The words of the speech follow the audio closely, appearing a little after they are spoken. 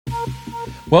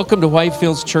Welcome to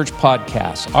Whitefields Church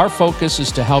Podcast. Our focus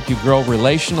is to help you grow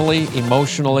relationally,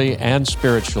 emotionally, and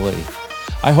spiritually.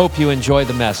 I hope you enjoy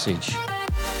the message.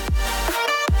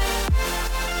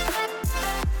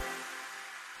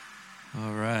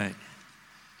 All right.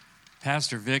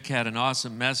 Pastor Vic had an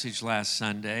awesome message last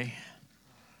Sunday.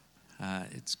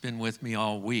 It's been with me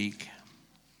all week,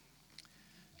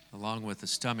 along with the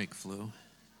stomach flu.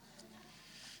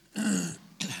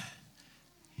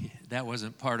 That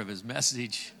wasn't part of his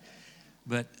message,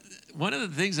 but one of the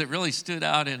things that really stood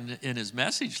out in his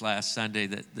message last Sunday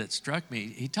that struck me,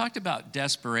 he talked about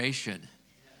desperation.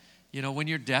 You know, when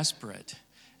you're desperate,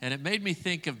 and it made me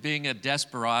think of being a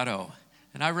desperado,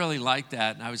 and I really like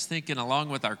that. And I was thinking, along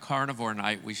with our carnivore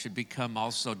night, we should become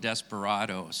also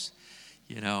desperados.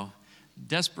 You know,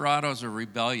 desperados are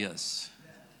rebellious.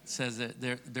 It says that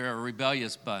they're a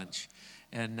rebellious bunch.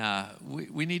 And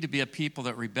we need to be a people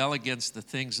that rebel against the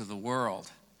things of the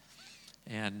world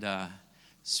and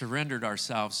surrendered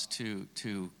ourselves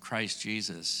to Christ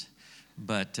Jesus.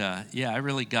 But I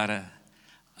really got a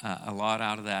lot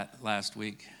out of that last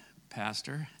week,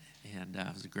 Pastor, and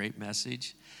it was a great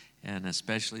message, and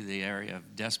especially the area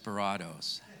of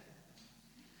desperados.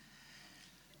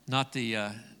 Not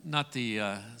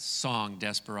the song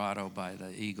Desperado by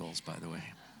the Eagles, by the way.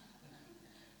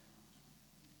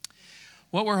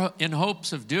 What we're in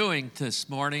hopes of doing this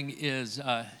morning is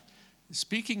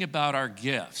speaking about our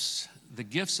gifts, the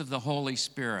gifts of the Holy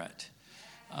Spirit,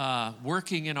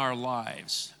 working in our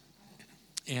lives,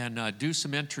 and do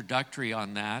some introductory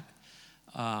on that.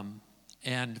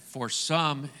 And for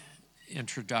some,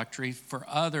 introductory. For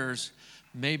others,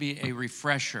 maybe a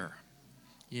refresher,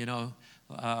 to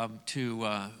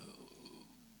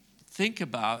think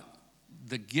about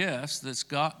the gifts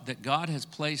that God has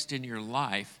placed in your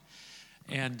life.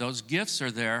 And those gifts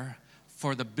are there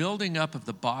for the building up of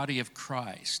the body of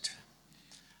Christ.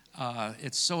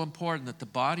 It's so important that the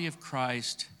body of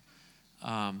Christ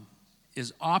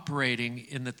is operating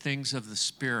in the things of the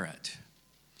Spirit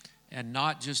and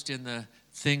not just in the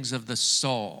things of the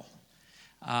soul.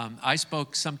 I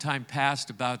spoke sometime past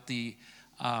about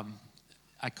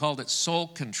I called it soul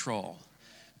control.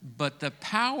 But the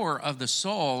power of the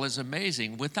soul is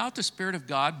amazing. Without the Spirit of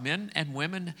God, men and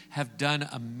women have done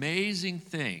amazing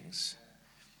things.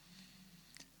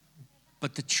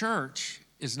 But the church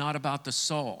is not about the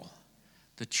soul.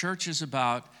 The church is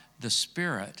about the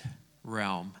spirit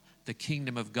realm, the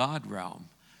kingdom of God realm,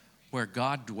 where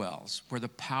God dwells, where the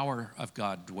power of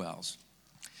God dwells.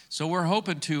 So we're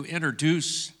hoping to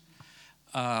introduce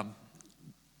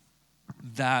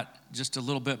that just a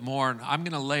little bit more. I'm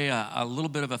going to lay a little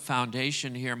bit of a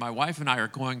foundation here. My wife and I are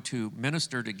going to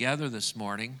minister together this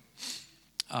morning.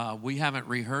 We haven't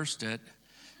rehearsed it,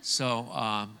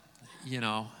 so,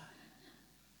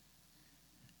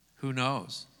 who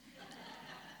knows?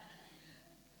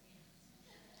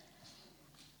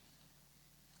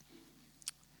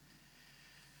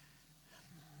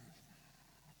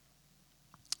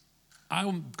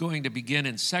 I'm going to begin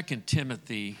in 2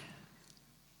 Timothy.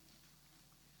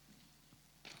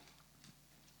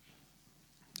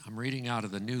 I'm reading out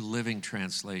of the New Living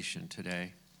Translation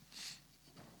today.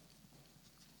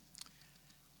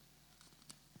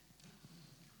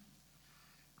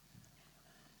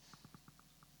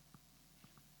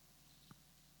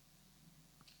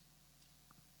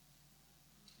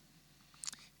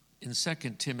 In 2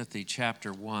 Timothy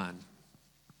chapter 1,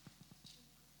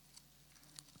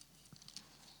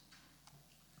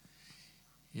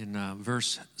 in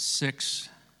verse 6,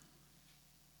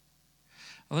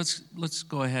 Let's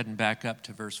go ahead and back up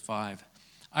to verse 5.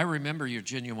 I remember your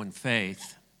genuine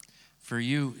faith, for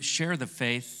you share the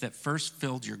faith that first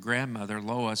filled your grandmother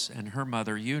Lois and her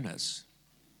mother Eunice.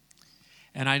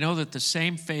 And I know that the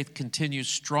same faith continues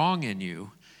strong in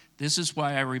you. This is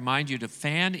why I remind you to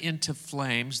fan into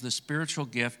flames the spiritual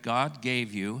gift God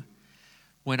gave you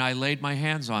when I laid my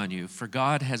hands on you. For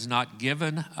God has not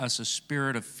given us a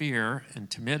spirit of fear and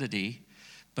timidity,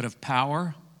 but of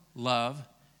power, love,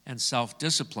 and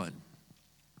self-discipline.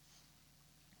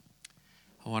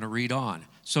 I want to read on.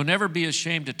 So never be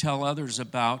ashamed to tell others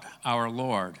about our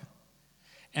Lord.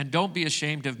 And don't be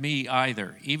ashamed of me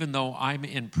either, even though I'm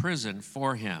in prison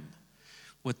for him.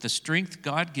 With the strength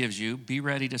God gives you, be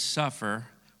ready to suffer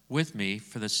with me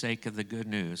for the sake of the good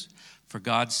news. For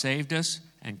God saved us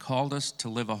and called us to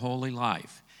live a holy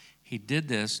life. He did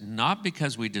this not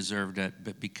because we deserved it,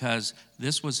 but because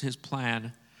this was his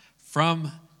plan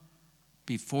from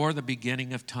before the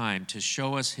beginning of time, to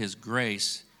show us his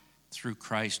grace through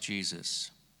Christ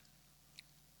Jesus.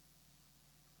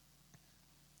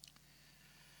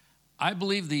 I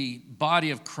believe the body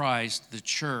of Christ, the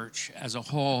church as a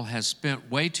whole, has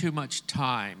spent way too much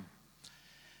time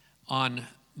on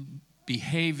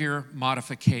behavior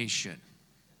modification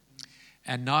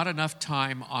and not enough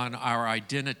time on our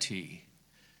identity.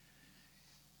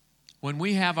 When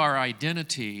we have our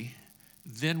identity,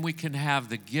 then we can have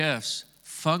the gifts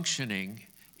functioning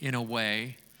in a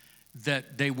way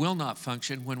that they will not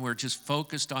function when we're just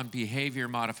focused on behavior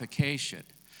modification.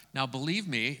 Now, believe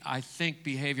me, I think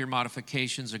behavior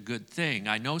modification is a good thing.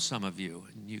 I know some of you,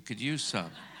 and you could use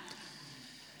some.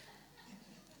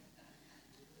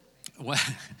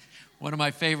 One of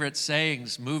my favorite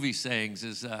sayings, movie sayings,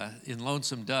 is in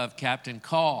Lonesome Dove, Captain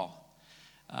Call.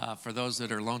 For those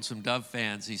that are Lonesome Dove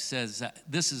fans, he says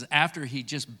this is after he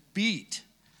just beat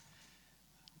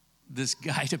this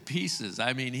guy to pieces.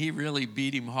 I mean, he really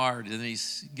beat him hard. And he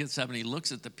gets up and he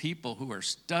looks at the people who are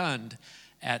stunned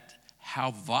at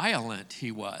how violent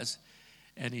he was.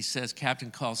 And he says, Captain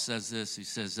Call says this, he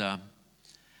says,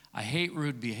 I hate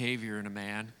rude behavior in a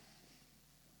man.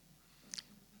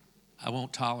 I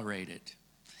won't tolerate it.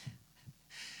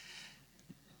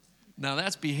 Now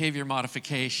that's behavior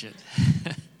modification.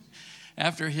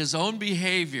 After his own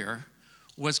behavior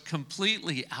was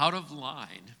completely out of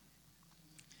line,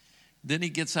 then he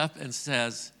gets up and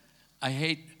says, I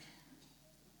hate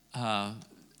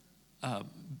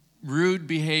rude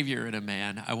behavior in a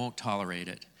man. I won't tolerate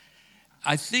it.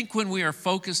 I think when we are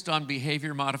focused on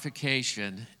behavior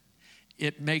modification,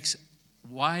 it makes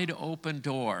wide open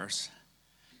doors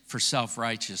for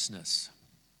self-righteousness.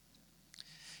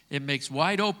 It makes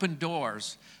wide open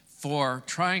doors for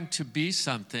trying to be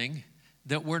something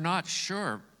that we're not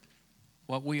sure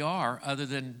what we are other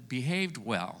than behaved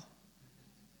well.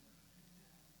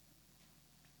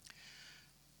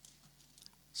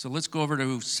 So let's go over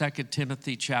to 2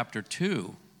 Timothy chapter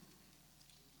 2.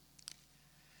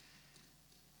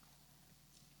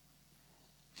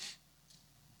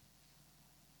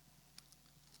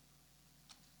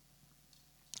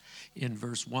 In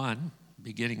verse 1,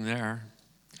 beginning there,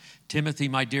 Timothy,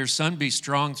 my dear son, be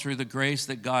strong through the grace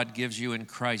that God gives you in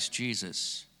Christ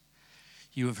Jesus.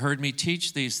 You have heard me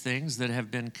teach these things that have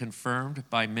been confirmed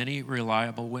by many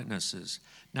reliable witnesses.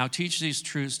 Now teach these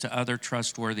truths to other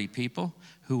trustworthy people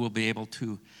who will be able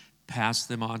to pass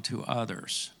them on to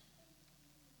others.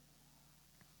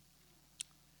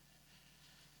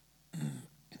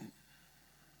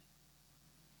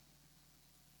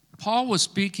 Paul was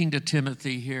speaking to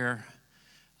Timothy here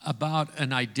about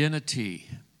an identity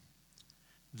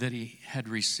that he had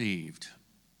received.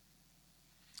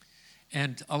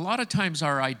 And a lot of times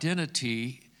our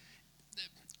identity,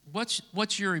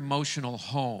 what's your emotional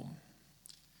home?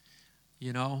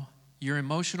 You know, your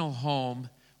emotional home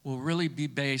will really be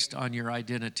based on your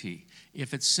identity.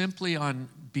 If it's simply on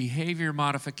behavior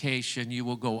modification, you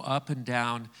will go up and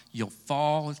down, you'll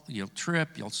fall, you'll trip,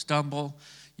 you'll stumble,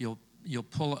 you'll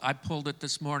pull. I pulled it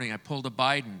this morning. I pulled a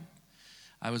Biden.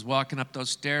 I was walking up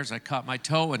those stairs. I caught my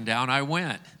toe and down I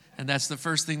went. And that's the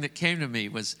first thing that came to me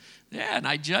was, yeah, and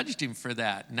I judged him for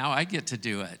that. Now I get to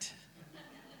do it.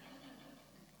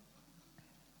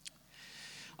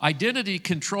 Identity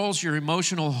controls your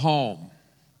emotional home.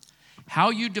 How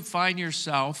you define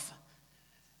yourself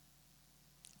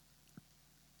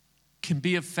can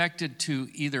be affected to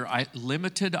either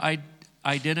limited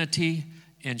identity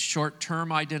and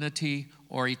short-term identity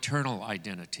or eternal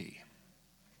identity.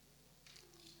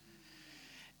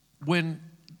 When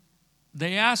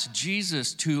they asked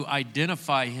Jesus to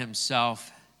identify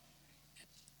himself,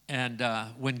 and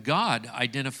when God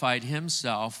identified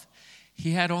himself,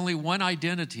 he had only one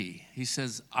identity. He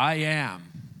says, I am.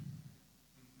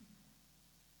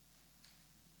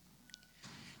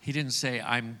 He didn't say,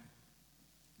 I'm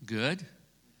good.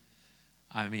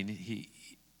 I mean, he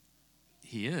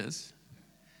is.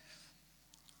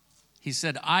 He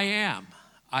said, I am.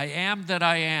 I am that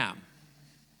I am.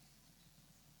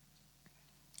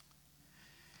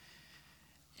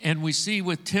 And we see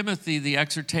with Timothy, the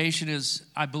exhortation is,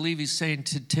 I believe he's saying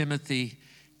to Timothy,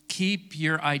 keep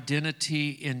your identity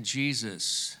in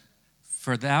Jesus,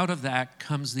 for out of that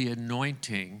comes the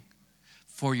anointing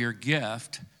for your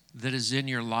gift that is in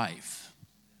your life.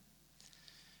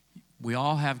 We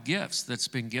all have gifts that's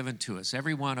been given to us,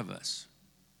 every one of us.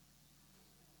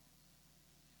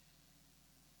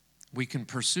 We can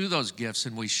pursue those gifts,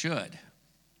 and we should.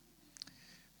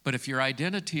 But if your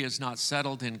identity is not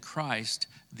settled in Christ,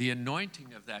 the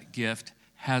anointing of that gift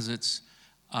has its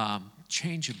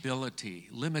changeability,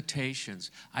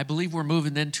 limitations. I believe we're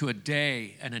moving into a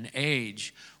day and an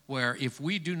age where if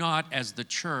we do not, as the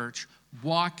church,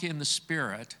 walk in the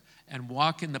Spirit and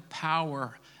walk in the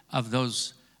power of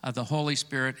those of the Holy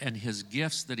Spirit and his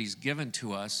gifts that he's given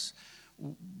to us,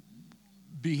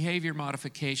 behavior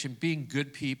modification, being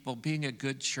good people, being a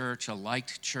good church, a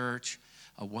liked church,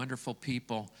 a wonderful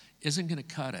people, isn't going to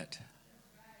cut it.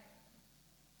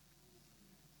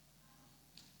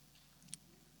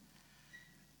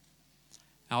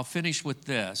 I'll finish with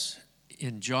this.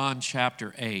 In John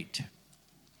chapter 8,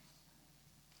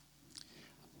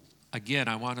 again,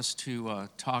 I want us to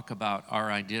talk about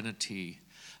our identity.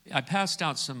 I passed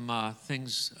out some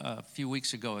things a few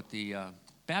weeks ago at the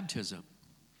baptism,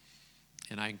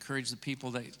 and I encourage the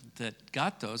people that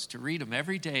got those to read them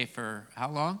every day for how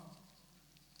long?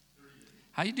 30 days.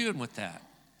 How you doing with that?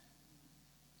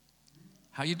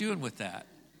 How you doing with that?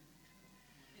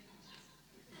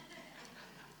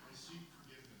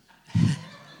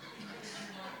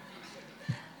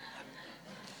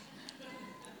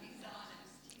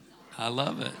 I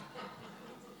love it.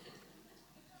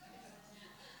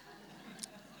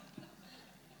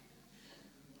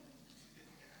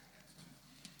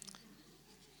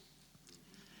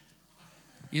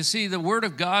 You see, the Word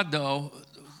of God, though,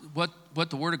 what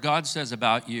the Word of God says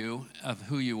about you, of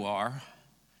who you are,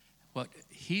 what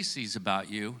He sees about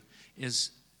you,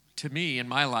 is, to me, in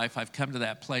my life, I've come to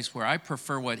that place where I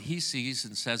prefer what He sees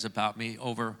and says about me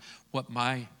over what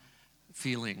my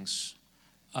feelings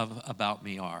about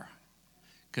me are.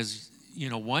 Because,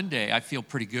 one day I feel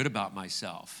pretty good about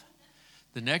myself.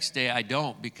 The next day I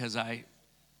don't, because I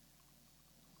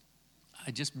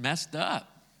just messed up.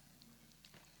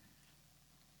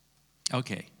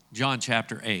 Okay, John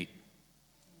chapter 8.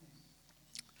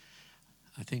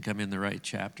 I think I'm in the right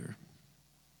chapter.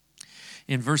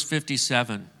 In verse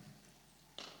 57,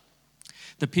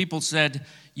 the people said,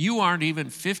 "You aren't even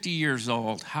 50 years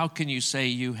old. How can you say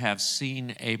you have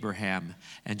seen Abraham?"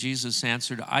 And Jesus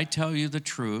answered, "I tell you the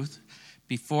truth.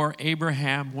 Before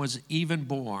Abraham was even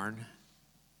born,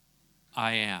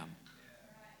 I am."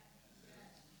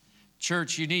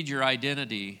 Church, you need your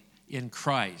identity in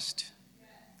Christ.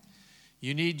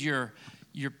 You need your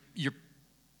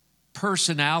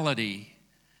personality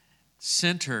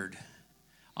centered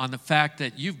on the fact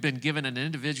that you've been given an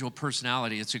individual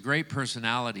personality. It's a great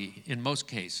personality in most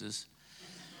cases.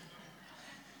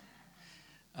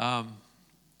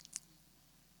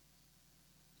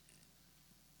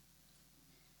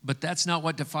 But that's not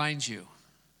what defines you.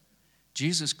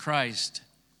 Jesus Christ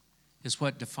is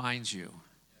what defines you.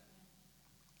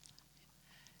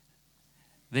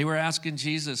 They were asking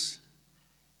Jesus,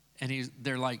 and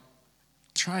they're like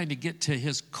trying to get to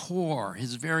his core,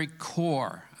 his very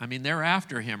core. I mean, they're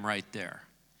after him right there.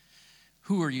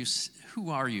 Who are you? Who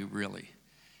are you really?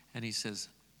 And he says,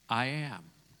 "I am."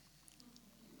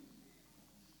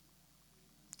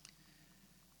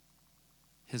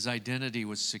 His identity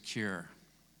was secure.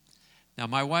 Now,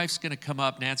 my wife's going to come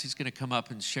up, Nancy's going to come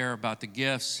up and share about the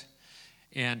gifts.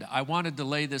 And I wanted to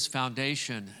lay this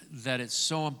foundation that it's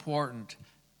so important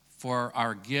for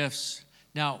our gifts.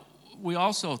 Now, we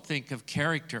also think of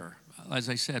character. As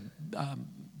I said,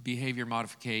 behavior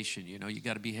modification. You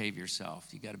got to behave yourself.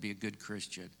 You got to be a good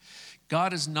Christian.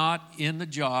 God is not in the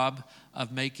job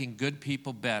of making good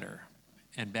people better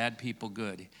and bad people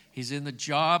good. He's in the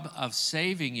job of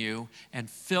saving you and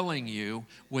filling you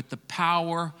with the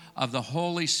power of the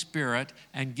Holy Spirit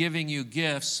and giving you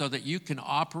gifts so that you can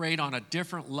operate on a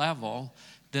different level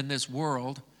than this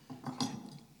world.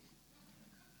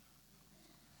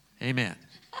 Amen.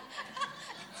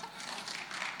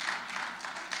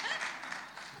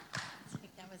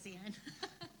 That was the end.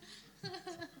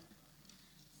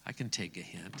 I can take a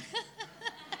hint.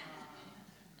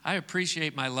 I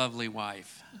appreciate my lovely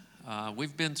wife.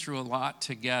 We've been through a lot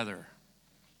together.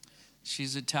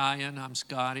 She's Italian, I'm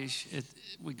Scottish.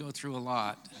 We go through a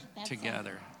lot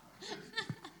together.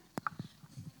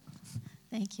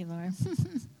 Thank you, Lord.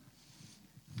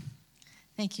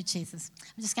 Thank you, Jesus.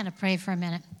 I'm just going to pray for a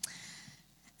minute.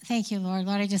 Thank you, Lord.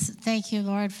 Lord, I just thank you,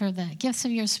 Lord, for the gifts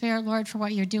of your Spirit, Lord, for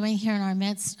what you're doing here in our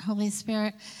midst. Holy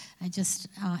Spirit, I just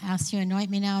ask you to anoint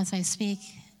me now as I speak.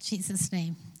 In Jesus'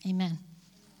 name, amen.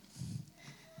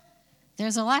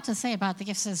 There's a lot to say about the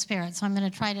gifts of the Spirit, so I'm going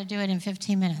to try to do it in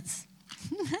 15 minutes.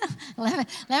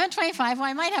 11:25, well,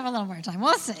 I might have a little more time.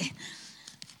 We'll see.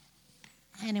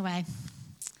 Anyway,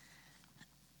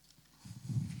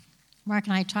 Mark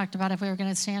and I talked about if we were going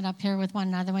to stand up here with one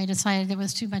another. We decided there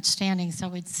was too much standing, so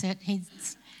we'd sit.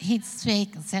 He'd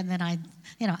speak, and then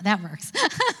that works.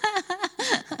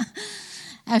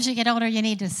 As you get older, you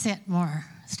need to sit more,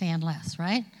 stand less,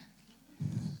 right?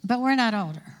 But we're not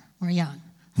older. We're young.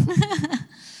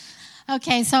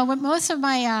 Okay, so most of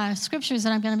my scriptures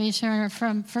that I'm going to be sharing are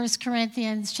from 1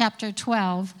 Corinthians chapter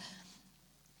 12.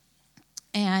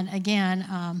 And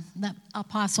again, the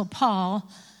Apostle Paul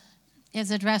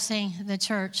is addressing the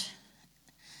church.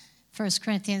 1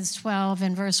 Corinthians 12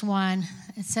 and verse 1,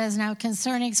 it says, "Now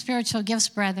concerning spiritual gifts,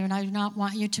 brethren, I do not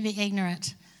want you to be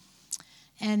ignorant."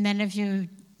 And then if you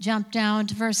jump down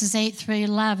to verses 8 through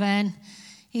 11,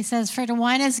 he says, "For to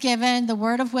one is given the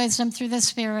word of wisdom through the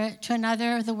Spirit, to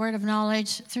another the word of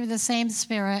knowledge through the same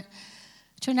Spirit,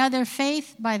 to another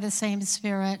faith by the same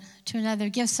Spirit, to another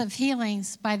gifts of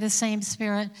healings by the same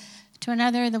Spirit, to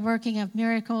another the working of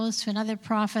miracles, to another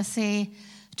prophecy,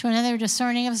 to another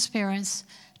discerning of spirits,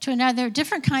 to another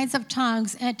different kinds of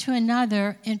tongues, and to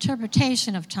another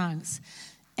interpretation of tongues."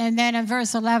 And then in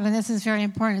verse 11, this is very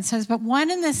important. It says, "But one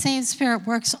and the same Spirit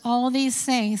works all these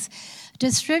things,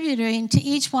 distributing to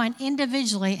each one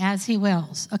individually as he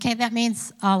wills." Okay, that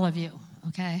means all of you,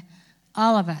 okay?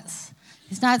 All of us.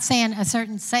 He's not saying a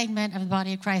certain segment of the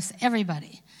body of Christ,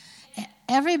 everybody.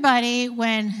 Everybody,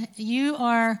 when you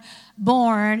are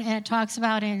born, and it talks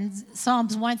about in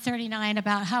Psalms 139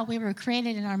 about how we were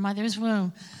created in our mother's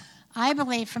womb, I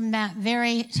believe from that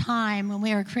very time when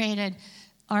we were created,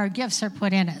 our gifts are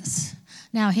put in us.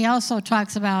 Now, he also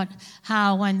talks about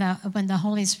how when the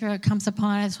Holy Spirit comes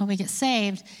upon us, when we get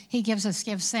saved, he gives us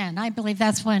gifts then. I believe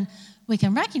that's when we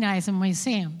can recognize them when we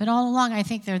see them. But all along, I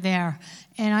think they're there.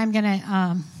 And I'm going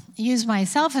to use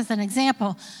myself as an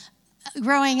example.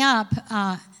 Growing up,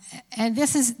 and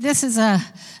this is a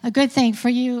good thing for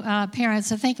you parents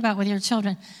to think about with your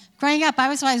children. Growing up, I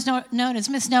was always known as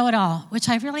Miss Know-It-All, which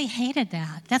I really hated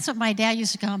that. That's what my dad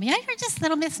used to call me. "Yeah, you're just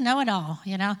little Miss Know-It-All,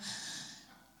 you know."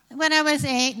 When I was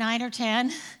 8, 9, or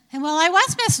 10, and well, I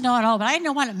was Miss Know-It-All, but I didn't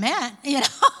know what it meant, you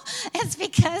know. It's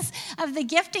because of the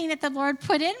gifting that the Lord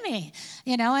put in me,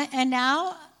 you know, and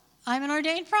now I'm an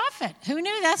ordained prophet. Who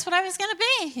knew that's what I was going to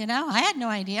be, you know? I had no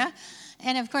idea.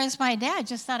 And, of course, my dad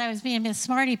just thought I was being Miss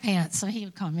Smarty Pants, so he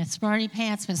would call me Miss Smarty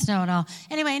Pants, Miss Know-It-All.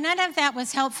 Anyway, none of that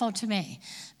was helpful to me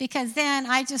because then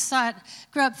I just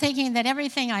grew up thinking that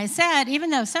everything I said,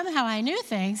 even though somehow I knew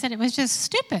things, that it was just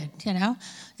stupid, you know,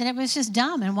 that it was just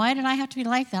dumb. And why did I have to be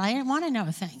like that? I didn't want to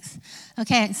know things.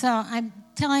 Okay, so I'm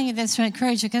telling you this to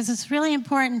encourage you because it's really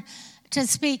important to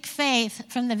speak faith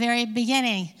from the very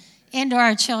beginning into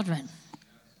our children.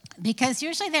 Because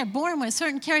usually they're born with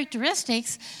certain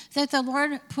characteristics that the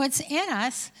Lord puts in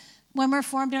us when we're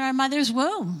formed in our mother's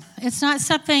womb. It's not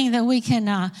something that we can,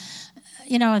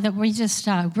 that we just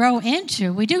grow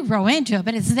into. We do grow into it,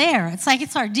 but it's there. It's like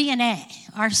it's our DNA,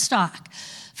 our stock.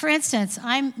 For instance,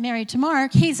 I'm married to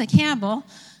Mark. He's a Campbell.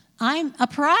 I'm a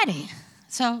Parati.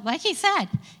 So like he said,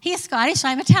 he's Scottish,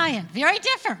 I'm Italian. Very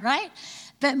different, right?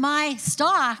 But my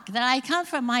stock that I come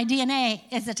from, my DNA,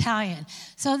 is Italian.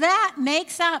 So that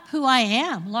makes up who I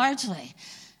am, largely.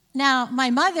 Now,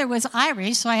 my mother was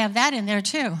Irish, so I have that in there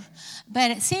too. But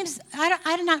it seems,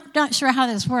 I'm not sure how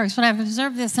this works, but I've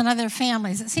observed this in other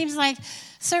families. It seems like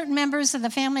certain members of the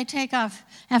family take off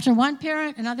after one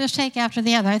parent and others take after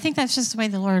the other. I think that's just the way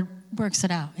the Lord works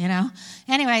it out, you know.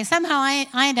 Anyway, somehow I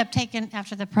end up taking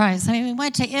after the prize. I mean, we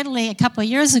went to Italy a couple of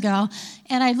years ago,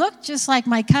 and I looked just like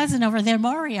my cousin over there,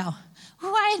 Mario, who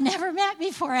I had never met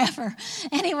before ever.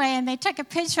 Anyway, and they took a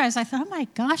picture. I thought, oh my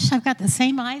gosh, I've got the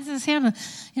same eyes as him.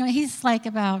 You know, he's like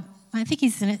about, I think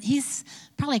he's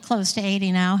probably close to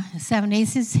 80 now,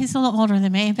 70s. He's a little older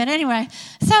than me. But anyway,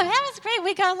 so that was great.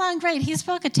 We got along great. He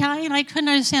spoke Italian. I couldn't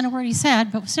understand a word he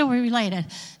said, but still we related.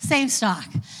 Same stock.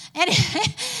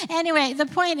 Anyway, the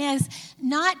point is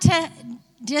not to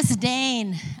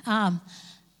disdain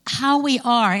how we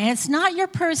are. And it's not your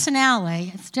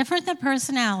personality. It's different than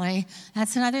personality.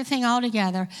 That's another thing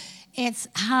altogether. It's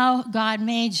how God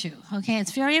made you. Okay,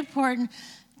 it's very important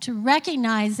to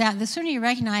recognize that. The sooner you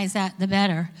recognize that, the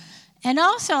better. And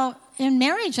also, in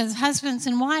marriages, husbands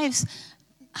and wives,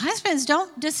 husbands,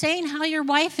 don't disdain how your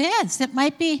wife is. It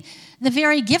might be the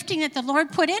very gifting that the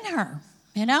Lord put in her,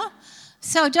 you know?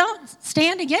 So don't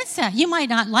stand against that. You might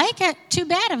not like it. Too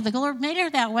bad if the Lord made her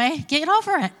that way. Get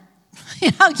over it.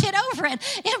 You know, get over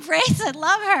it. Embrace it.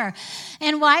 Love her.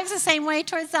 And wives the same way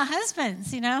towards the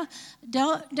husbands, you know?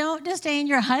 Don't disdain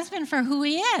your husband for who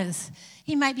he is.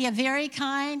 He might be a very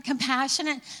kind,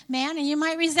 compassionate man, and you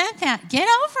might resent that. Get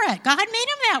over it. God made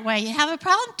him that way. You have a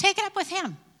problem? Take it up with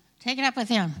him. Take it up with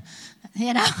him.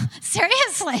 You know,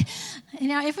 seriously. You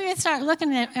know, if we would start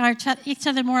looking at each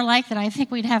other more like that, I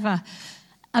think we'd have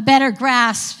a better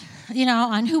grasp, you know,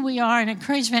 on who we are and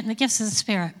encouragement and the gifts of the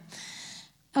Spirit.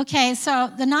 Okay,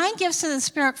 so the 9 gifts of the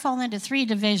Spirit fall into 3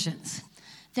 divisions.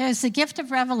 There's the gift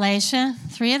of revelation,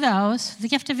 3 of those. The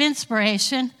gift of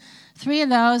inspiration, 3 of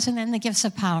those, and then the gifts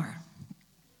of power.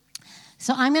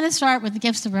 So I'm going to start with the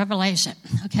gifts of revelation,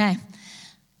 okay?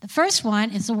 The first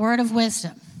one is the word of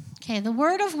wisdom. Okay, the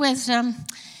word of wisdom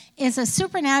is a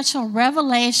supernatural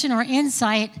revelation or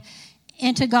insight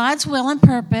into God's will and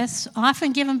purpose,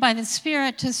 often given by the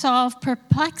Spirit to solve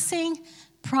perplexing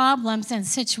problems and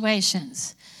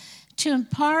situations, to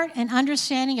impart an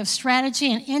understanding of strategy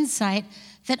and insight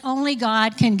that only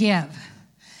God can give.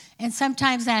 And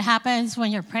sometimes that happens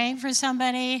when you're praying for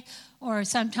somebody, or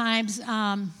sometimes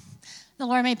the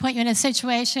Lord may put you in a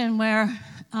situation where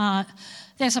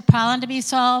there's a problem to be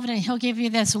solved, and he'll give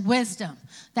you this wisdom.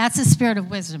 That's a spirit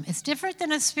of wisdom. It's different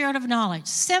than a spirit of knowledge.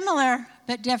 Similar,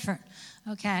 but different.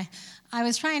 Okay. I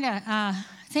was trying to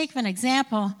think of an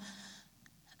example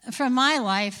from my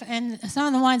life, and some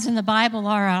of the ones in the Bible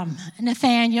are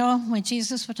Nathaniel, when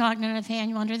Jesus was talking to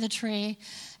Nathaniel under the tree,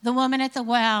 the woman at the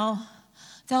well.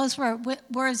 Those were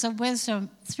words of wisdom,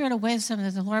 spirit of wisdom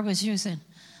that the Lord was using.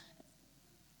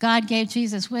 God gave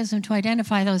Jesus wisdom to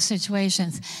identify those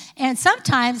situations. And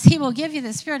sometimes he will give you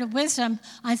the spirit of wisdom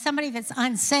on somebody that's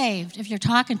unsaved if you're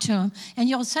talking to them, and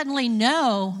you'll suddenly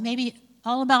know maybe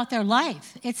all about their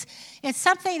life. It's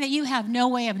something that you have no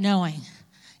way of knowing.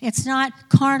 It's not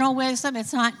carnal wisdom.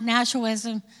 It's not natural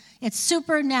wisdom. It's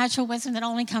supernatural wisdom that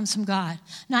only comes from God,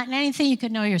 not in anything you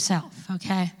could know yourself,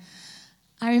 okay?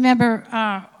 I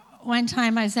remember one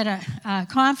time I was at a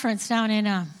conference down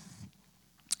in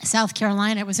South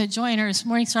Carolina. It was at Joiners,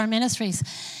 Morning Star Ministries,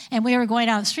 and we were going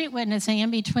out street witnessing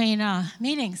in between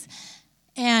meetings.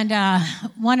 And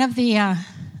one of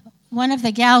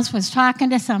the gals was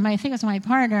talking to somebody, I think it was my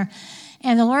partner,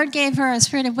 and the Lord gave her a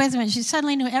spirit of wisdom, and she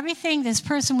suddenly knew everything this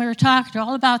person we were talking to,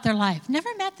 all about their life. Never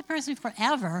met the person before,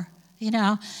 ever,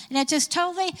 and it just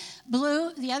totally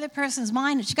blew the other person's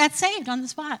mind, and she got saved on the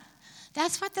spot.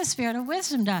 That's what the spirit of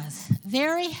wisdom does.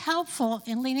 Very helpful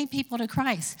in leading people to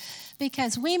Christ,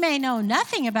 because we may know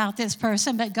nothing about this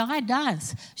person, but God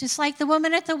does. Just like the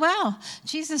woman at the well.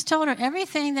 Jesus told her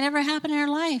everything that ever happened in her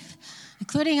life,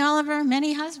 including all of her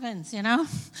many husbands,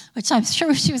 which I'm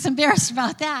sure she was embarrassed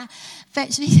about that.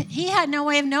 But he had no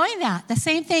way of knowing that. The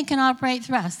same thing can operate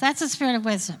through us. That's the spirit of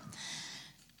wisdom.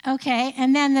 Okay,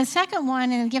 and then the second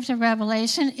one in the gift of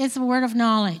revelation is the word of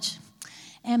knowledge.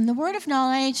 And the word of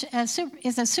knowledge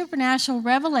is a supernatural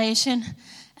revelation,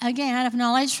 again, of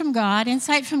knowledge from God,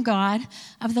 insight from God,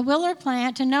 of the will or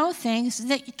plan to know things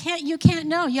that you can't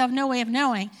know. You have no way of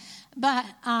knowing. But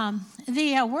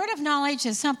the word of knowledge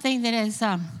is something that is,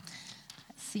 let's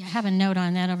see, I have a note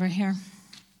on that over here.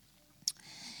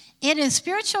 It is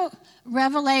spiritual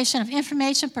revelation of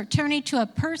information pertaining to a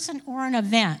person or an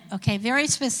event. Okay, very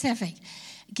specific.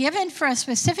 Given for a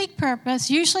specific purpose,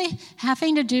 usually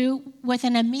having to do with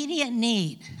an immediate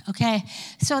need, okay?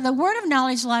 So the word of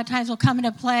knowledge a lot of times will come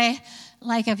into play,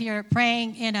 like if you're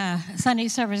praying in a Sunday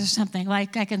service or something.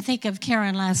 Like I can think of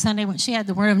Karen last Sunday when she had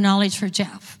the word of knowledge for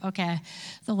Jeff, okay?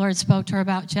 The Lord spoke to her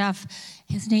about Jeff,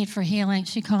 his need for healing.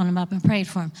 She called him up and prayed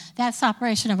for him. That's the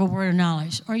operation of a word of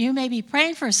knowledge. Or you may be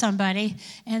praying for somebody,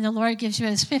 and the Lord gives you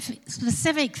a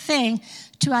specific thing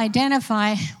to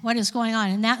identify what is going on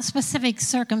in that specific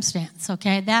circumstance,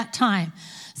 okay, that time.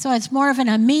 So it's more of an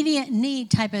immediate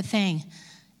need type of thing.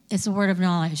 It's the word of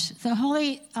knowledge. The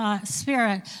Holy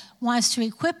Spirit wants to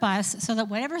equip us so that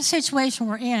whatever situation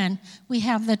we're in, we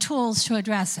have the tools to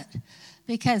address it.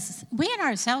 Because we in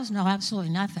ourselves know absolutely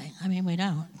nothing. I mean, we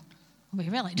don't. We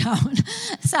really don't.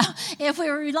 So if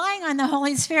we're relying on the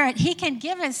Holy Spirit, he can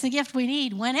give us the gift we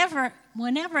need whenever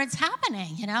it's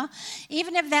happening,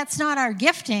 Even if that's not our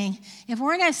gifting, if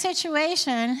we're in a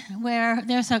situation where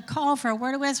there's a call for a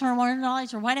word of wisdom or word of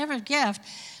knowledge or whatever gift,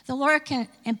 the Lord can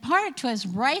impart it to us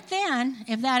right then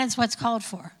if that is what's called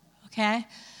for, okay?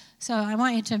 So I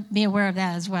want you to be aware of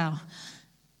that as well.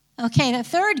 Okay, the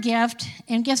third gift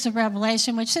in gifts of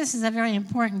revelation, which this is a very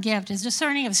important gift, is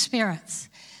discerning of spirits.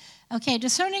 Okay,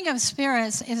 discerning of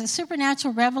spirits is a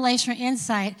supernatural revelation or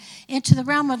insight into the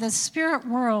realm of the spirit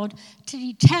world to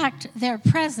detect their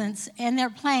presence and their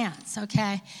plans,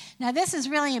 okay? Now, this is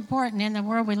really important in the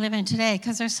world we live in today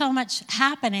because there's so much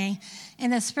happening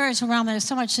in the spiritual realm. There's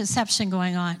so much deception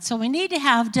going on. So we need to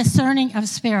have discerning of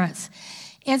spirits.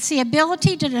 It's the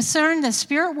ability to discern the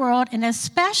spirit world and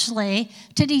especially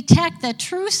to detect the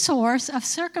true source of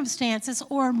circumstances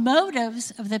or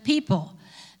motives of the people.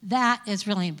 That is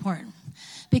really important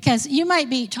because you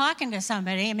might be talking to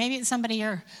somebody, and maybe it's somebody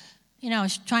you're,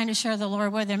 trying to share the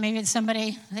Lord with, or maybe it's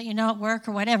somebody that you know at work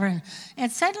or whatever,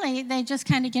 and suddenly they just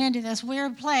kind of get into this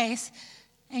weird place,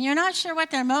 and you're not sure what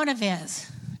their motive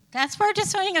is. That's where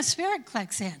discerning of spirit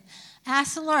clicks in.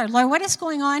 Ask the Lord, what is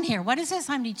going on here? What is this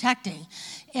I'm detecting?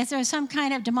 Is there some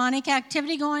kind of demonic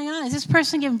activity going on? Is this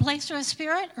person giving place to a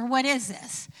spirit, or what is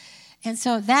this? And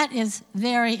so that is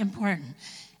very important.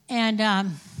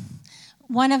 And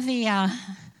one of the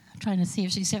trying to see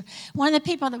if she's here. One of the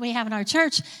people that we have in our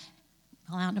church,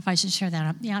 well, I don't know if I should share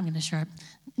that. Yeah, I'm going to share it.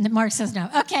 Mark says no.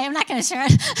 Okay, I'm not going to share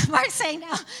it. Mark's saying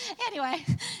no. Anyway,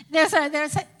 there's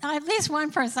at least one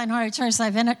person in our church that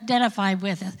I've identified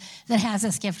with that has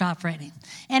this gift operating.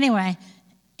 Anyway,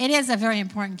 it is a very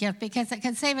important gift because it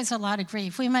can save us a lot of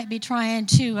grief. We might be trying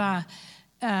to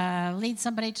lead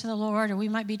somebody to the Lord, or we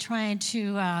might be trying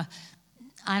to,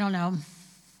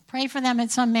 pray for them in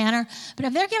some manner. But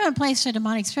if they're given place to a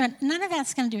demonic spirit, none of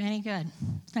that's going to do any good.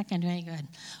 It's not going to do any good.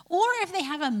 Or if they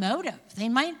have a motive, they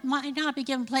might not be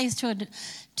given place to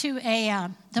a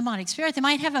demonic spirit. They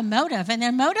might have a motive, and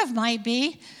their motive might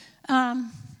be,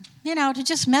 to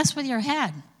just mess with your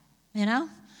head,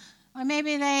 Or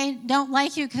maybe they don't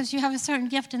like you because you have a certain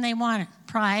gift and they want it.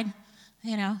 Pride,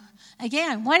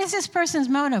 Again, what is this person's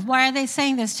motive? Why are they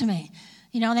saying this to me?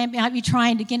 They might be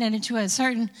trying to get into a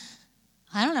certain,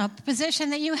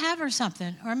 position that you have or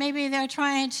something. Or maybe they're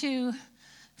trying to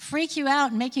freak you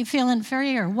out and make you feel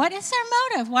inferior. What is their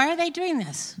motive? Why are they doing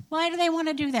this? Why do they want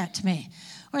to do that to me?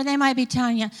 Or they might be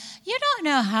telling you, you don't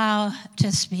know how to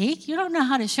speak. You don't know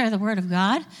how to share the word of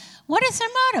God. What is their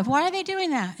motive? Why are they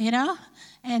doing that,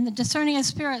 And the discerning of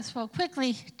spirits will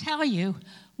quickly tell you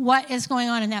what is going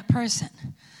on in that person.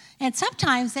 And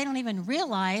sometimes they don't even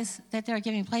realize that they're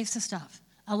giving place to stuff.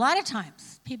 A lot of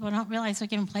times, people don't realize they're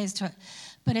giving place to it.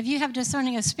 But if you have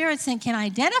discerning of spirits and can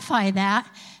identify that,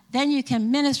 then you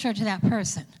can minister to that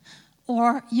person.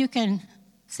 Or you can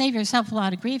save yourself a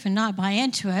lot of grief and not buy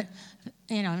into it.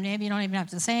 Maybe you don't even have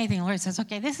to say anything. The Lord says,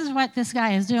 okay, this is what this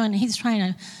guy is doing. He's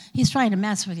trying to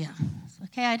mess with you.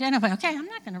 Okay, identify. Okay, I'm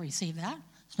not going to receive that.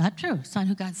 It's not true. It's not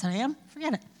who God said I am.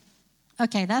 Forget it.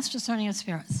 Okay, that's discerning of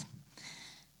spirits.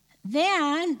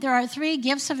 Then there are 3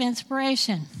 gifts of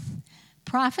inspiration: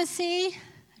 prophecy,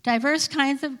 diverse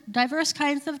kinds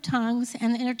of tongues,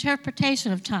 and the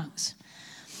interpretation of tongues.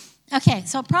 Okay,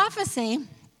 so prophecy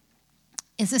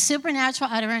is a supernatural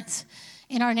utterance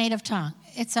in our native tongue.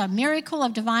 It's a miracle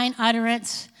of divine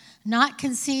utterance, not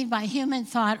conceived by human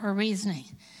thought or reasoning.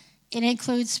 It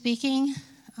includes speaking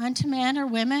unto men or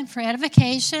women for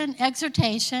edification,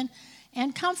 exhortation,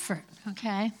 and comfort.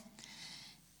 Okay.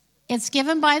 It's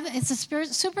a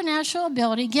supernatural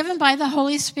ability given by the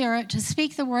Holy Spirit to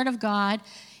speak the word of God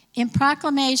in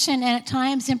proclamation and at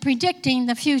times in predicting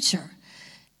the future.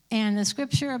 And the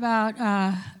scripture about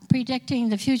predicting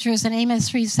the future is in Amos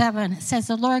 3:7. It says,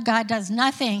 the Lord God does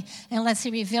nothing unless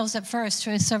he reveals it first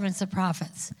to his servants, the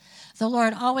prophets. The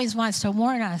Lord always wants to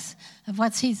warn us of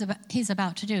what he's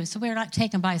about to do, so we're not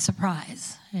taken by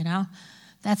surprise,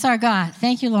 That's our God.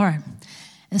 Thank you, Lord.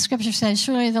 The scripture says,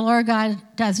 surely the Lord God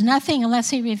does nothing unless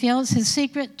he reveals his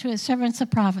secret to his servants, the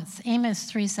prophets. Amos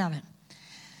 3:7.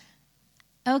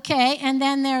 Okay, and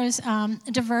then there's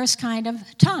diverse kind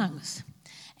of tongues.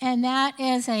 And that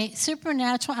is a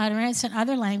supernatural utterance in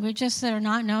other languages that are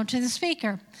not known to the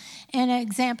speaker. An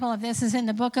example of this is in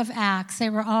the book of Acts. They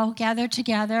were all gathered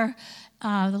together.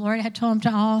 The Lord had told them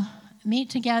to all meet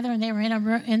together, and they were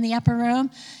in the upper room.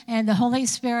 And the Holy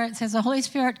Spirit says the Holy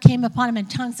Spirit came upon them in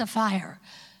tongues of fire.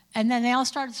 And then they all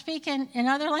started speaking in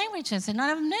other languages, and none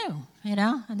of them knew,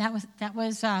 And that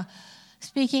was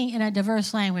speaking in a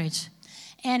diverse language.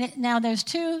 And now there's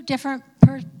 2 different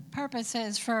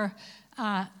purposes for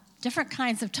different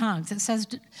kinds of tongues. It says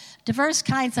diverse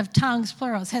kinds of tongues,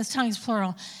 plural. It says tongues,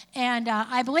 plural. And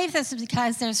I believe this is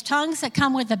because there's tongues that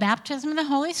come with the baptism of the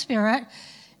Holy Spirit,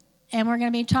 and we're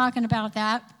going to be talking about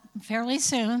that fairly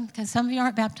soon, because some of you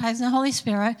aren't baptized in the Holy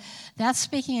Spirit. That's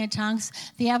speaking in tongues.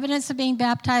 The evidence of being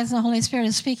baptized in the Holy Spirit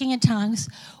is speaking in tongues.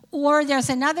 Or there's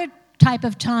another type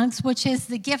of tongues, which is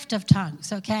the gift of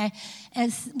tongues, okay?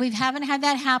 As we haven't had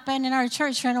that happen in our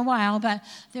church for a while, but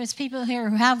there's people here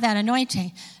who have that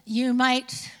anointing. I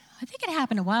think it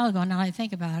happened a while ago now that I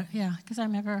think about it, yeah, because I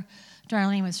remember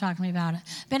Darlene was talking to me about it.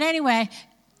 But anyway,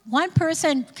 one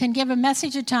person can give a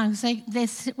message in tongues.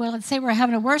 Let's say we're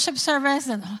having a worship service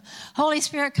and the Holy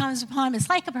Spirit comes upon them. It's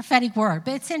like a prophetic word,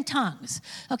 but it's in tongues.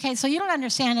 Okay, so you don't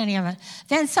understand any of it.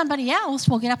 Then somebody else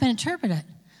will get up and interpret it.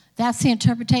 That's the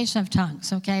interpretation of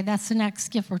tongues, okay? That's the next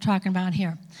gift we're talking about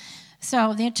here.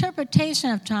 So the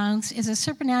interpretation of tongues is a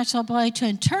supernatural ability to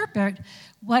interpret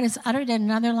what is uttered in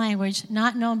another language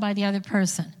not known by the other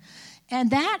person. And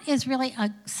that is really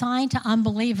a sign to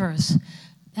unbelievers.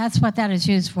 That's what that is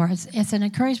used for. It's an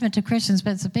encouragement to Christians,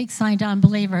 but it's a big sign to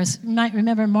unbelievers. You might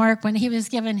remember Mark when he was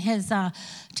given his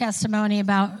testimony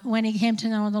about when he came to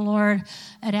know the Lord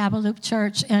at Abbaloop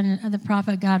Church, and the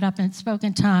prophet got up and spoke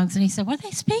in tongues. And he said, what are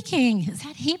they speaking? Is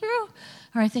that Hebrew?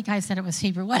 or I think I said it was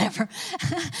Hebrew, whatever.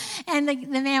 And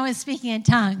the man was speaking in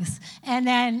tongues, and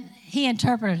then he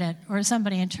interpreted it, or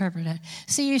somebody interpreted it.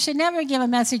 So you should never give a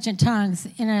message in tongues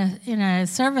in a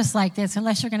service like this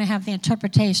unless you're going to have the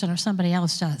interpretation or somebody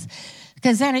else does,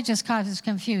 because then it just causes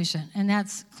confusion, and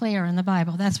that's clear in the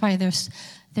Bible. That's why there's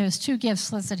 2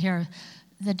 gifts listed here,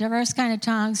 the diverse kind of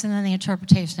tongues and then the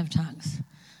interpretation of tongues.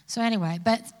 So anyway,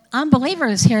 but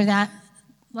unbelievers hear that.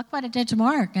 Look what it did to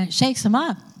Mark, and it shakes them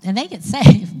up, and they get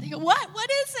saved. They go, what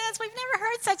is this? We've never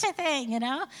heard such a thing,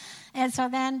 And so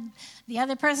then the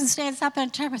other person stands up and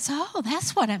interprets, oh,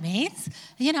 that's what it means,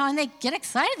 and they get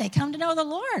excited. They come to know the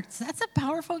Lord. So that's a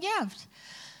powerful gift.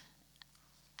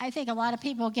 I think a lot of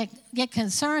people get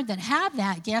concerned that have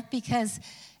that gift because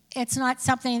it's not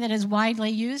something that is widely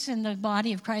used in the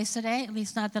body of Christ today, at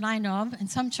least not that I know of. In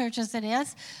some churches it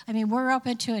is. I mean, we're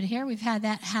open to it here. We've had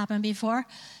that happen before.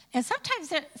 And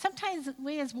sometimes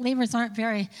we as believers aren't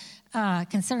very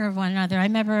considerate of one another. I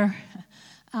remember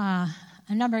a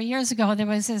number of years ago, there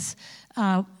was this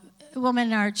woman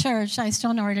in our church. I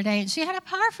still know her today. And she had a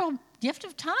powerful gift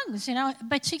of tongues,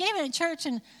 but she gave it in church.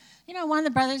 And, one of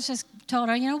the brothers just told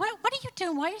her, what are you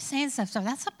doing? Why are you saying stuff? So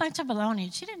that's a bunch of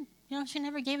baloney. She didn't, she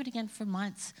never gave it again for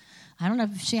months. I don't know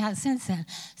if she has since then.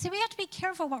 See, we have to be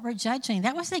careful what we're judging.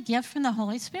 That was a gift from the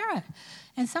Holy Spirit.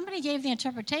 And somebody gave the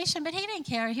interpretation, but he didn't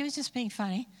care. He was just being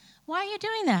funny. Why are you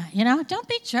doing that? Don't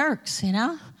be jerks,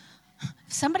 If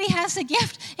somebody has a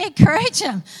gift, encourage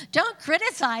them. Don't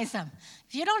criticize them.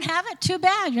 If you don't have it, too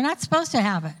bad. You're not supposed to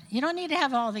have it. You don't need to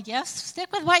have all the gifts.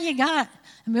 Stick with what you got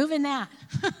and move in that.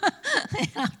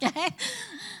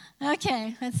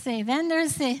 Okay, let's see. Then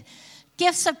there's the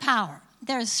gifts of power.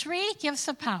 There's 3 gifts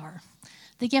of power.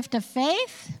 The gift of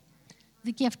faith,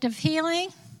 the gift of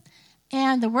healing,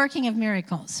 and the working of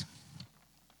miracles.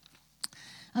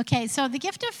 Okay, so the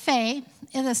gift of faith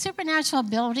is a supernatural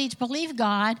ability to believe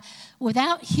God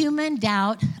without human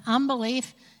doubt,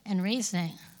 unbelief, and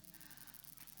reasoning.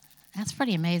 That's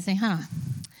pretty amazing, huh?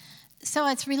 So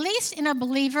it's released in a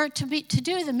believer to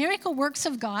do the miracle works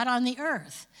of God on the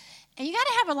earth. And you got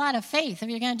to have a lot of faith if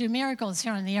you're going to do miracles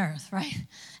here on the earth, right?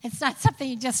 It's not something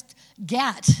you just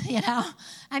get,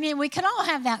 I mean, we can all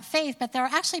have that faith, but there are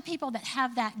actually people that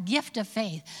have that gift of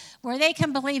faith where they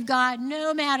can believe God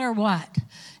no matter what.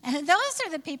 And those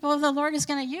are the people the Lord is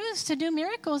going to use to do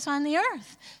miracles on the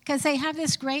earth because they have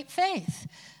this great faith.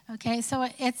 Okay, so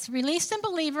it's released in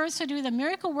believers to do the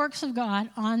miracle works of God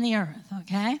on the earth,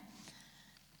 okay?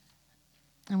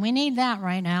 And we need that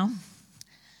right now.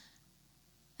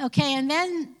 Okay, and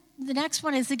then the next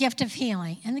one is the gift of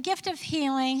healing. And the gift of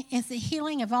healing is the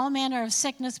healing of all manner of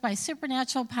sickness by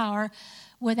supernatural power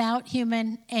without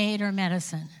human aid or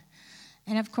medicine.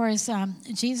 And of course,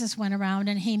 Jesus went around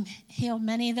and he healed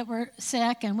many that were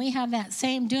sick, and we have that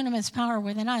same dunamis power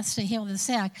within us to heal the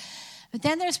sick. But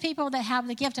then there's people that have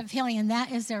the gift of healing, and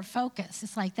that is their focus.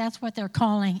 It's like that's what their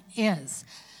calling is.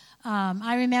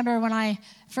 I remember when I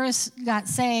first got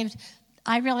saved,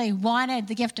 I really wanted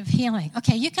the gift of healing.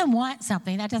 Okay, you can want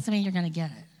something. That doesn't mean you're going to get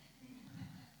it.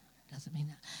 Doesn't mean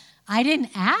that. I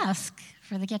didn't ask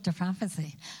for the gift of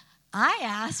prophecy. I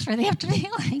asked for the gift of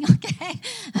healing, okay?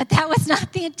 But that was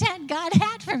not the intent God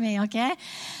had for me, okay?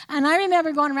 And I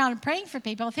remember going around and praying for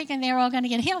people thinking they were all going to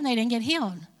get healed, and they didn't get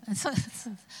healed. And so,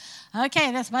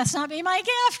 okay, this must not be my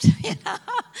gift,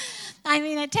 I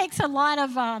mean, it takes a lot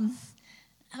of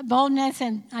boldness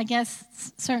and I guess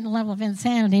certain level of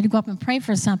insanity to go up and pray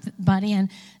for somebody, and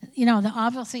that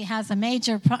obviously has a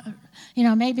major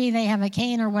maybe they have a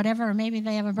cane or whatever, or maybe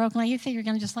they have a broken leg. You think you're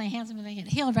going to just lay hands on them and they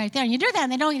get healed right there, and you do that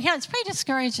and they don't get healed. It's pretty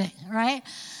discouraging, right?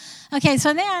 Okay,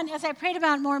 so then as I prayed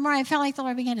about it more and more, I felt like the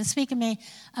Lord began to speak to me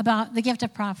about the gift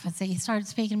of prophecy. He started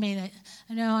speaking to me that,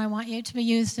 I want you to be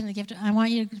used in the gift. I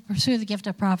want you to pursue the gift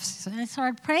of prophecy. So I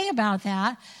started praying about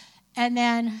that, and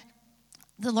then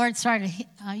the Lord started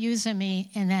using me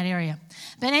in that area.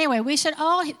 But anyway, we should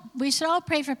all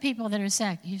pray for people that are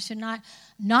sick. You should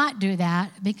not do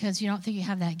that because you don't think you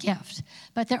have that gift.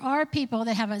 But there are people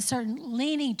that have a certain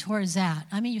leaning towards that.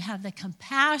 I mean, you have the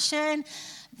compassion.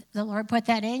 The Lord put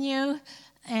that in you,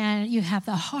 and you have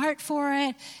the heart for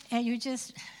it, and you're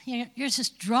just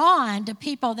drawn to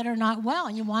people that are not well,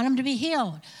 and you want them to be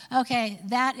healed. Okay,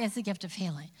 that is the gift of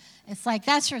healing. It's like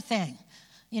that's your thing.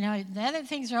 The other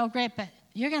things are all great, but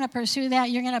you're going to pursue that.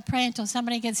 You're going to pray until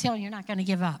somebody gets healed. You're not going to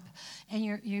give up.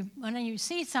 And when you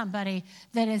see somebody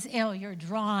that is ill, you're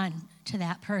drawn to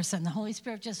that person. The Holy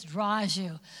Spirit just draws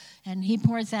you, and he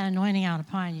pours that anointing out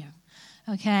upon you.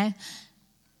 Okay?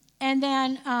 And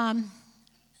then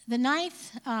the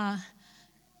ninth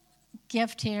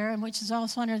gift here, and which is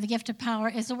also under the gift of power,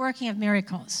 is the working of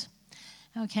miracles.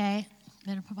 Okay?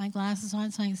 Better put my glasses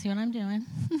on so I can see what I'm doing.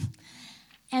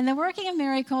 And the working of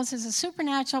miracles is a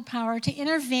supernatural power to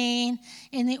intervene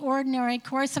in the ordinary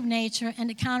course of nature and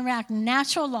to counteract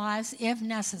natural laws if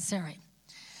necessary.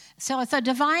 So it's a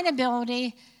divine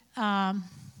ability to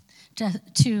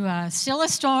still a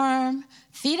storm,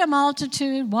 feed a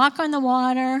multitude, walk on the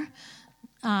water,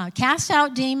 cast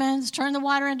out demons, turn the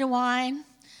water into wine,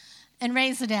 and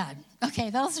raise the dead. Okay,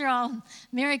 those are all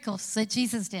miracles that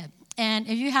Jesus did. And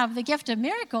if you have the gift of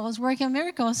miracles, working of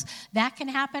miracles, that can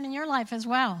happen in your life as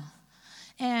well.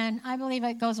 And I believe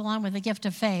it goes along with the gift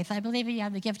of faith. I believe if you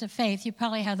have the gift of faith, you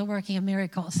probably have the working of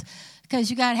miracles, because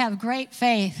you got to have great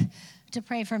faith to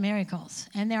pray for miracles.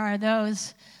 And there are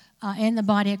those in the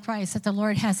body of Christ that the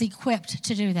Lord has equipped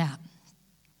to do that.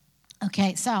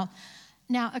 Okay, so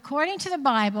now according to the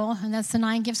Bible, and that's the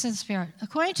 9 gifts of the Spirit,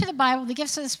 according to the Bible, the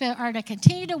gifts of the Spirit are to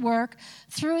continue to work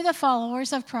through the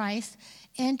followers of Christ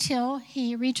until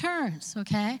he returns,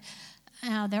 okay?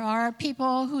 Now, there are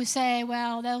people who say,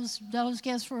 well, those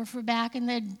gifts were for back in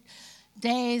the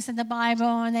days in the Bible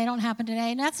and they don't happen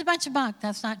today. And that's a bunch of bunk.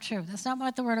 That's not true. That's not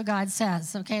what the Word of God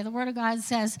says, okay? The Word of God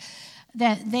says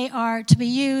that they are to be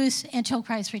used until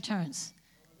Christ returns.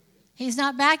 He's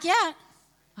not back yet.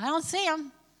 I don't see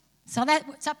him. So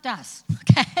it's up to us,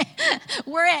 okay?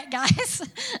 We're it, guys.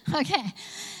 Okay.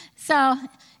 So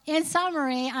in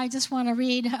summary, I just want to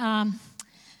read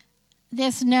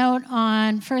this note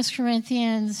on 1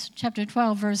 Corinthians chapter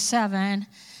 12, verse 7,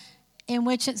 in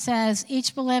which it says,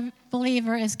 each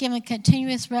believer is given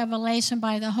continuous revelation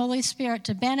by the Holy Spirit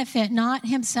to benefit not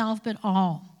himself but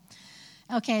all.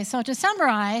 Okay, so to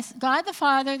summarize, God the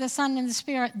Father, the Son, and the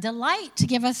Spirit delight to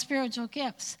give us spiritual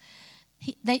gifts.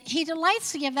 He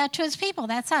delights to give that to his people.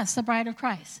 That's us, the bride of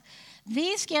Christ.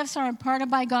 These gifts are imparted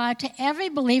by God to every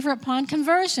believer upon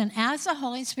conversion, as the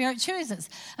Holy Spirit chooses.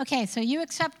 Okay, so you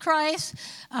accept Christ,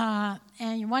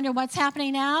 and you wonder what's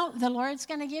happening now. The Lord's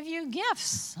going to give you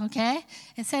gifts, okay?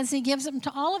 It says he gives them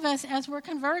to all of us as we're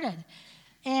converted.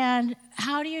 And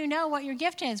how do you know what your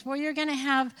gift is? Well, you're going to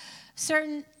have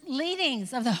certain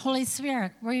leadings of the Holy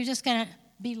Spirit, where you're just going to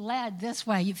be led this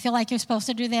way. You feel like you're supposed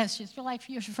to do this. You feel like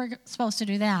you're supposed to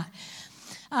do that.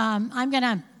 I'm going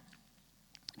to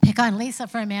pick on Lisa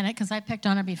for a minute, because I picked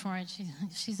on her before, and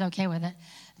she's okay with it.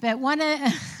 But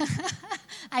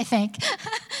I think.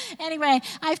 Anyway,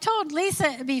 I've told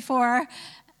Lisa before,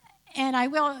 and I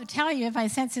will tell you if I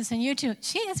sense this in you too,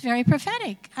 she is very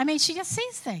prophetic. I mean, she just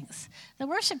sees things. The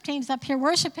worship team's up here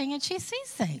worshiping, and she sees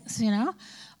things, you know.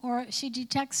 Or she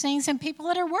detects things in people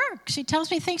at her work. She tells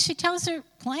me things she tells her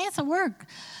clients at work.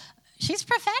 She's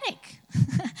prophetic.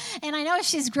 And I know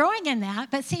she's growing in that,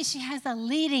 but see, she has a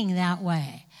leading that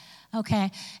way.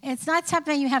 Okay? It's not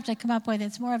something you have to come up with.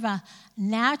 It's more of a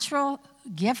natural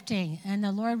gifting, and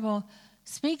the Lord will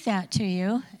speak that to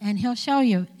you, and he'll show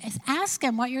you. Ask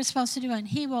him what you're supposed to do, and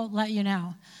he will let you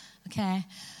know. Okay?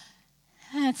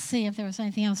 Let's see if there was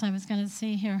anything else I was going to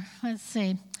see here. Let's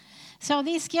see. So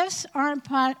these gifts are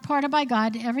imparted by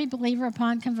God to every believer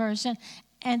upon conversion,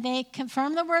 and they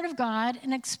confirm the Word of God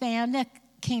and expand the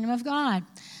kingdom of God.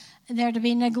 They're to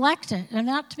be neglected. They're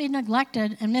not to be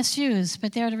neglected and misused,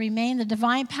 but they're to remain the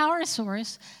divine power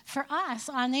source for us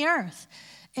on the earth.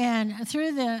 And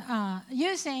through the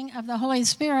using of the Holy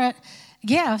Spirit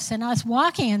gifts and us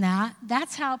walking in that,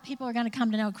 that's how people are going to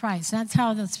come to know Christ. That's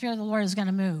how the Spirit of the Lord is going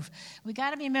to move. We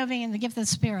got to be moving in the gift of the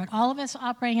Spirit. All of us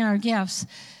operating in our gifts,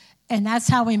 and that's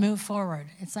how we move forward.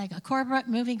 It's like a corporate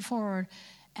moving forward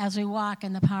as we walk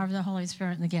in the power of the Holy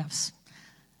Spirit and the gifts.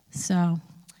 So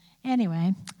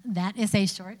anyway, that is a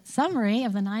short summary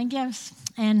of the 9 gifts,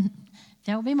 and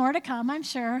there will be more to come, I'm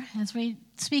sure, as we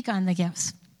speak on the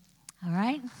gifts. All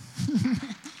right?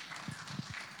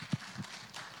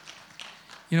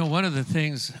 You know, one of the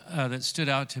things that stood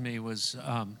out to me was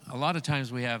a lot of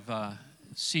times we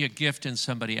see a gift in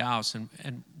somebody else,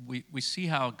 and we see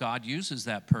how God uses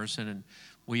that person, and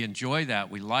we enjoy that,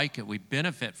 we like it, we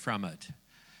benefit from it.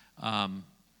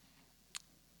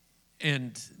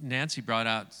 And Nancy brought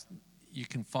out, you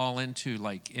can fall into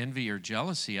like envy or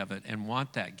jealousy of it and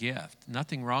want that gift.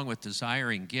 Nothing wrong with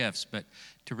desiring gifts, but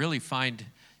to really find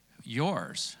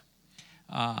yours.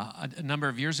 A number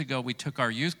of years ago, we took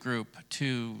our youth group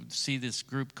to see this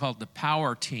group called the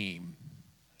Power Team.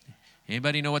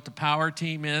 Anybody know what the Power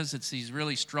Team is? It's these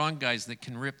really strong guys that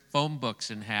can rip phone books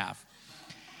in half.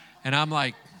 And I'm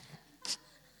like,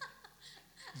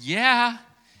 yeah.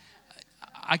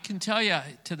 I can tell you,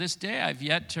 to this day, I've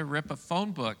yet to rip a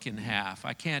phone book in half.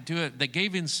 I can't do it. They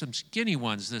gave in some skinny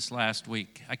ones this last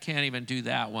week. I can't even do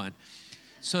that one.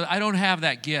 So I don't have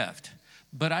that gift.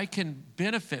 But I can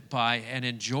benefit by and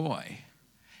enjoy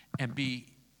and be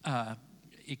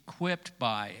equipped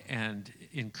by and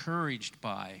encouraged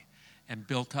by and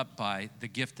built up by the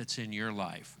gift that's in your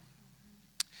life.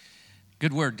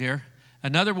 Good word, dear.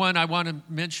 Another one I want to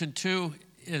mention too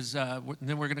is, and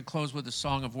then we're going to close with a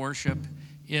song of worship,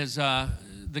 is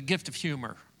the gift of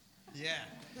humor. Yeah.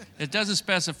 It doesn't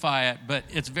specify it, but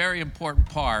it's a very important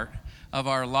part of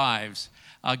our lives.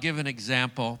 I'll give an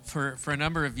example. For a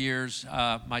number of years,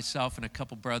 myself and a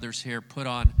couple brothers here put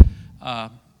on,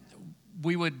 I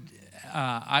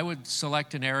would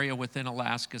select an area within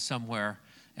Alaska somewhere,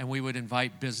 and we would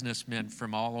invite businessmen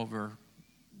from all over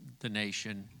the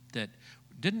nation that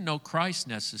didn't know Christ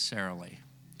necessarily.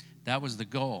 That was the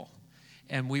goal.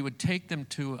 And we would take them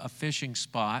to a fishing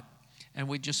spot, and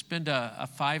we'd just spend a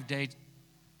 5-day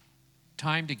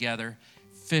time together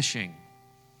fishing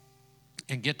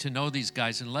and get to know these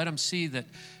guys and let them see that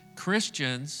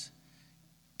Christians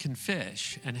can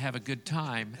fish and have a good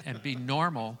time and be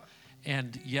normal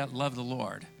and yet love the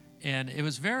Lord. And it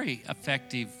was very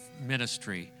effective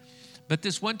ministry. But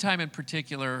this one time in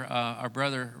particular, our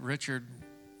brother Richard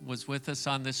was with us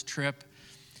on this trip,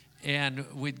 and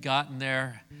we'd gotten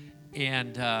there,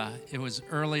 and it was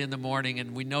early in the morning,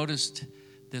 and we noticed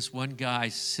this one guy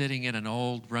sitting in an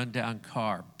old rundown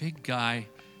car, big guy,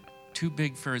 too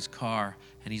big for his car,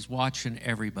 and he's watching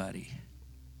everybody.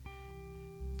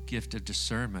 Gift of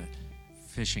discernment,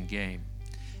 fish and game.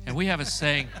 And we have a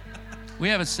saying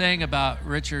about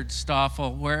Richard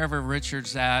Stoffel, wherever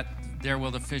Richard's at, there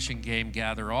will the fish and game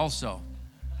gather also.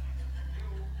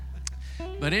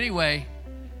 But anyway,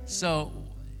 so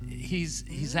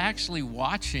he's actually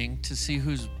watching to see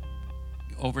who's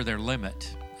over their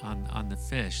limit on the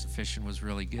fish. The fishing was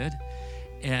really good.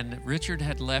 And Richard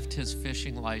had left his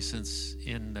fishing license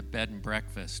in the bed and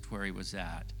breakfast where he was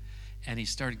at. And he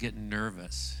started getting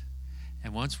nervous.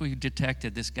 And once we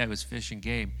detected this guy was fishing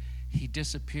game, he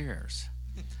disappears.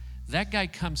 That guy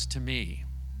comes to me.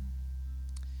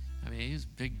 I mean, he's a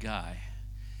big guy.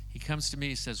 He comes to me,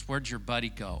 he says, "Where'd your buddy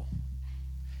go?"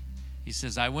 He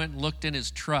says, "I went and looked in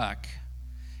his truck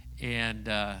and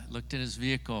looked in his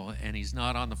vehicle, and he's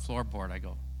not on the floorboard." I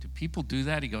go, "Do people do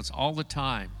that?" He goes, "All the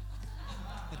time."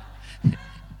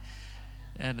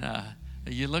 And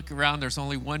you look around, there's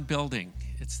only one building.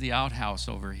 It's the outhouse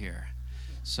over here.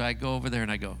 So I go over there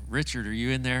and I go, "Richard, are you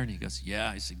in there?" And he goes, "Yeah."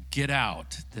 I said, "Get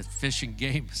out. The fishing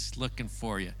game is looking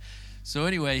for you." So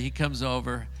anyway, he comes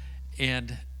over,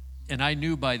 and I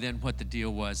knew by then what the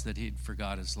deal was, that he'd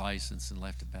forgot his license and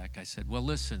left it back. I said, "Well,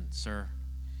 listen, sir,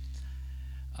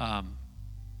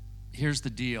 here's the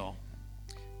deal.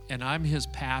 And I'm his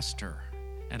pastor,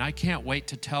 and I can't wait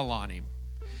to tell on him.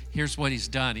 Here's what he's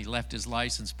done. He left his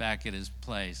license back at his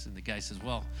place." And the guy says,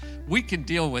 "Well, we can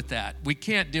deal with that. We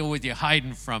can't deal with you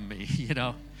hiding from me, you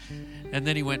know." And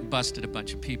then he went and busted a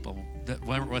bunch of people that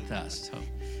went with us. So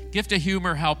gift of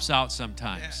humor helps out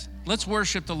sometimes. Let's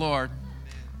worship the Lord.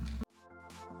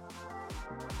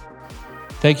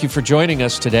 Thank you for joining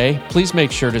us today. Please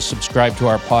make sure to subscribe to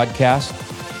our podcast.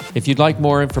 If you'd like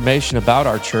more information about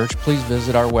our church, please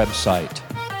visit our website,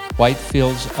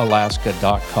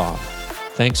 whitefieldsalaska.com.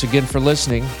 Thanks again for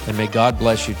listening, and may God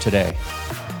bless you today.